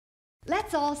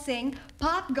let's all sing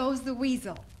Pop Goes the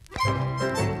Weasel.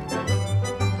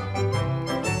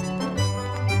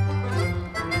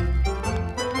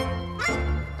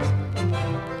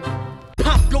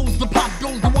 Pop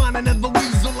goes the wine and the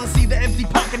weasel. I see the empty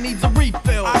pocket needs a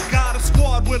refill. I got a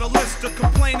squad with a list of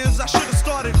complainers. I should have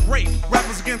started great.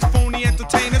 Rappers against phony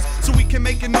entertainers, so we can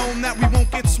make it known that we won't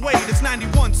get swayed. It's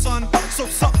 91, son, so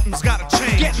something's gotta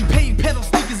change. Getting paid, pedal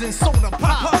sneakers and soda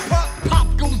pop. Pop, pop.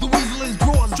 Pop goes the weasel as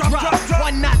drawers drop.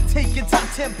 Why not take your top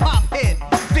 10 pop hit?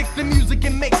 Fix the music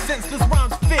and make sense, this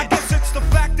rhymes fit. I guess it's the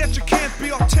fact that you can't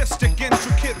be artistic.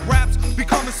 Intricate raps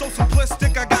becoming so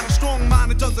simplistic. I got a strong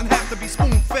mind, it doesn't have to be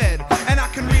spoon-fed. And I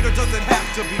can read, or does it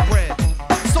have to be read?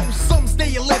 So some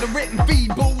stay illiterate and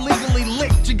feed both legally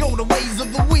licked. You go the ways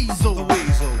of the weasel. The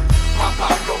weasel. Pop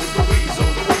pop goes the weasel,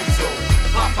 the weasel.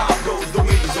 Pop pop goes the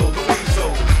weasel, the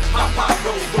weasel. Pop pop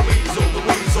goes the weasel, the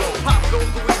weasel. Pop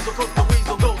goes the weasel, 'cause the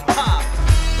weasel goes pop.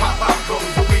 Pop pop goes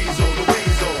the weasel, the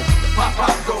weasel. Pop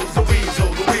pop goes the weasel,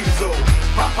 the weasel.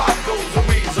 Pop pop goes the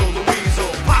weasel, the weasel.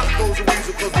 Pop goes the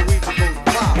weasel, 'cause the weasel goes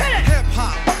pop. Hip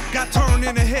hop got turned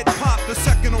into hip hop. The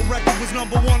second a record was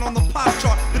 #1 on the pop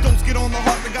chart. The don'ts get on the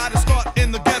heart, the gotta start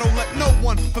in the ghetto. Let no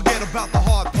one forget about the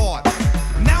hard part.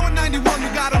 Now in 91 we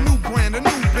got a new brand, a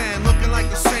new band, looking like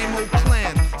the same old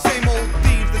clan, same old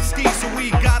thieves that steal. So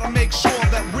we gotta make sure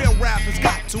that real rap has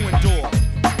got to endure.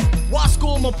 Why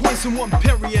score my points in one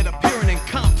period, appearing in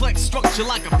complex structure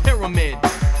like a pyramid?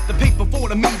 The paper for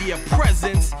the media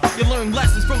presence. You learn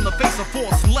lessons from the face of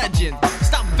false legend.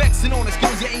 Stop vexing on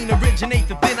excuse you ain't originate.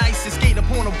 The thin ice and skate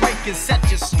upon a break and set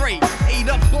you straight. Ate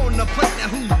up on the plate, now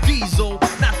who's Diesel?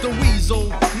 Not the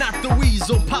weasel, not the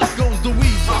weasel. Pop goes the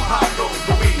weasel. Pop pop goes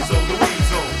the weasel, the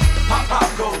weasel. Pop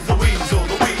pop goes the weasel,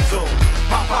 the weasel.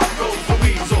 Pop pop goes the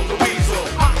weasel, the weasel.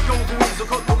 Pop goes the weasel,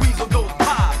 'cause the weasel goes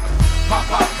pop. Pop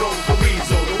pop goes the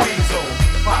weasel, the weasel.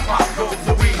 Pop pop goes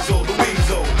the weasel, the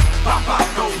weasel. Pop pop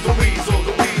goes the weasel,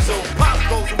 the weasel. Pop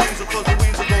goes the weasel, 'cause the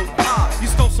weasel goes pop. You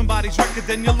stole somebody's record,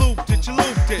 then you looped it, you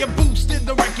looped it. You boosted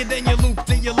the record, then you looped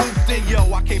it, you looped it.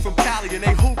 Yo, I came from Cali and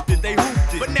they hooped it, they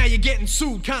hooped it. But now you're getting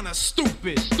sued, kinda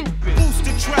stupid, stupid.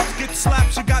 Boosted tracks get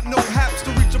slaps, you got no haps to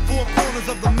reach the four corners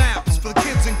of the maps. For the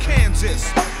kids in Kansas,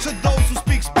 to those who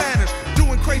speak Spanish,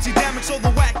 doing crazy damage so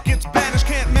the whack gets banished.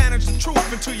 Can't manage the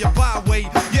truth until you byway.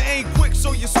 You ain't quick,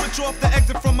 so you switch off the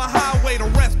exit from a highway. The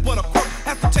rest but a crook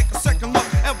has to take a second look.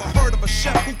 Ever heard of a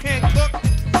chef who can't cook?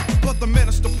 But the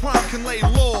minister prime can lay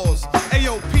laws.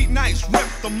 Ayo, Pete Nice, rip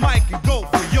the mic and go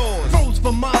for yours. Goes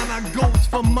for mine, I goes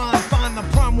for mine. Find the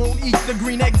prime, won't eat the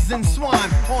green eggs and swine.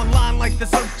 Online like the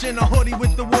search in a hoodie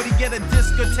with the woody. Get a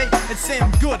discotheque at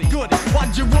Sam Goody.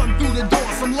 Why'd you run through the door?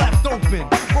 Some left open.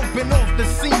 Roping off the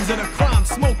scenes of the crime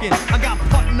smoking. I got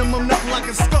Putnam, I'm nothing like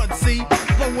a stud, see?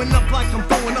 Blowing up like I'm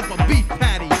throwing up a beef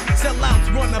patty.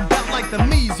 Sellouts run about like the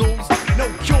measles. No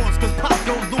cures, 'cause Pop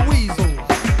goes the weasel.